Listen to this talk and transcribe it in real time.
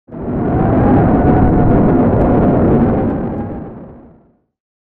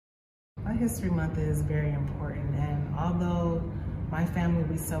History Month is very important, and although my family,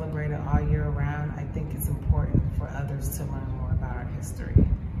 we celebrate it all year round, I think it's important for others to learn more about our history.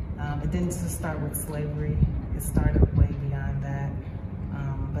 It didn't just start with slavery, it started way beyond that,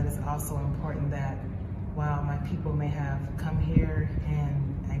 but it's also important that while my people may have come here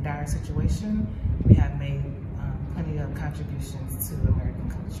in a dire situation, we have made plenty of contributions to American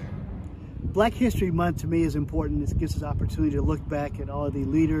culture. Black History Month to me is important. It gives us an opportunity to look back at all of the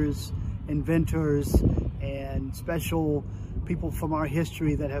leaders, inventors, and special people from our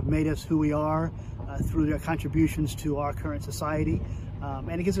history that have made us who we are through their contributions to our current society.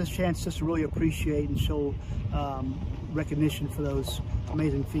 And it gives us a chance just to really appreciate and show recognition for those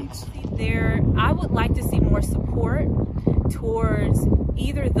amazing feats. I would like to see more support towards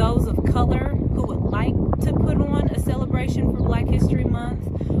either those of color who would like to put on a celebration for Black History Month,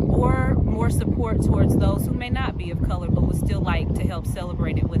 or more support towards those who may not be of color but would still like to help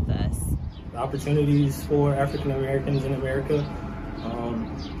celebrate it with us. The opportunities for African Americans in America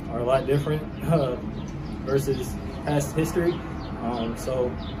are a lot different versus past history.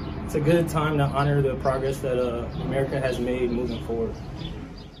 So it's a good time to honor the progress that America has made moving forward.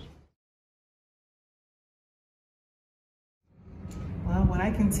 Well, what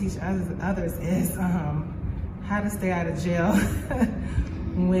I can teach others is how to stay out of jail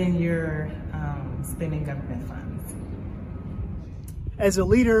when you're spending government funds. As a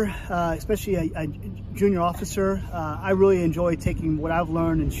leader, especially a junior officer, I really enjoy taking what I've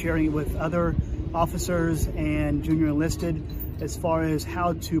learned and sharing it with other officers and junior enlisted as far as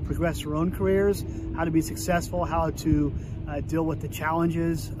how to progress their own careers, how to be successful, how to deal with the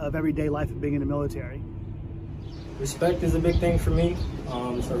challenges of everyday life of being in the military. Respect is a big thing for me,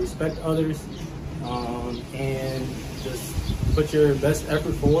 so respect others and just put your best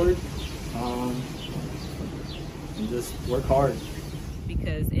effort forward and just work hard.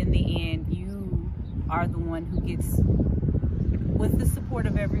 Because in the end, you are the one who gets, with the support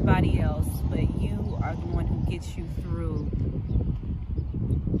of everybody else, but you are the one who gets you through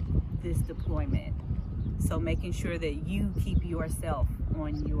this deployment. So making sure that you keep yourself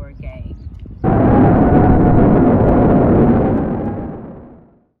on your game.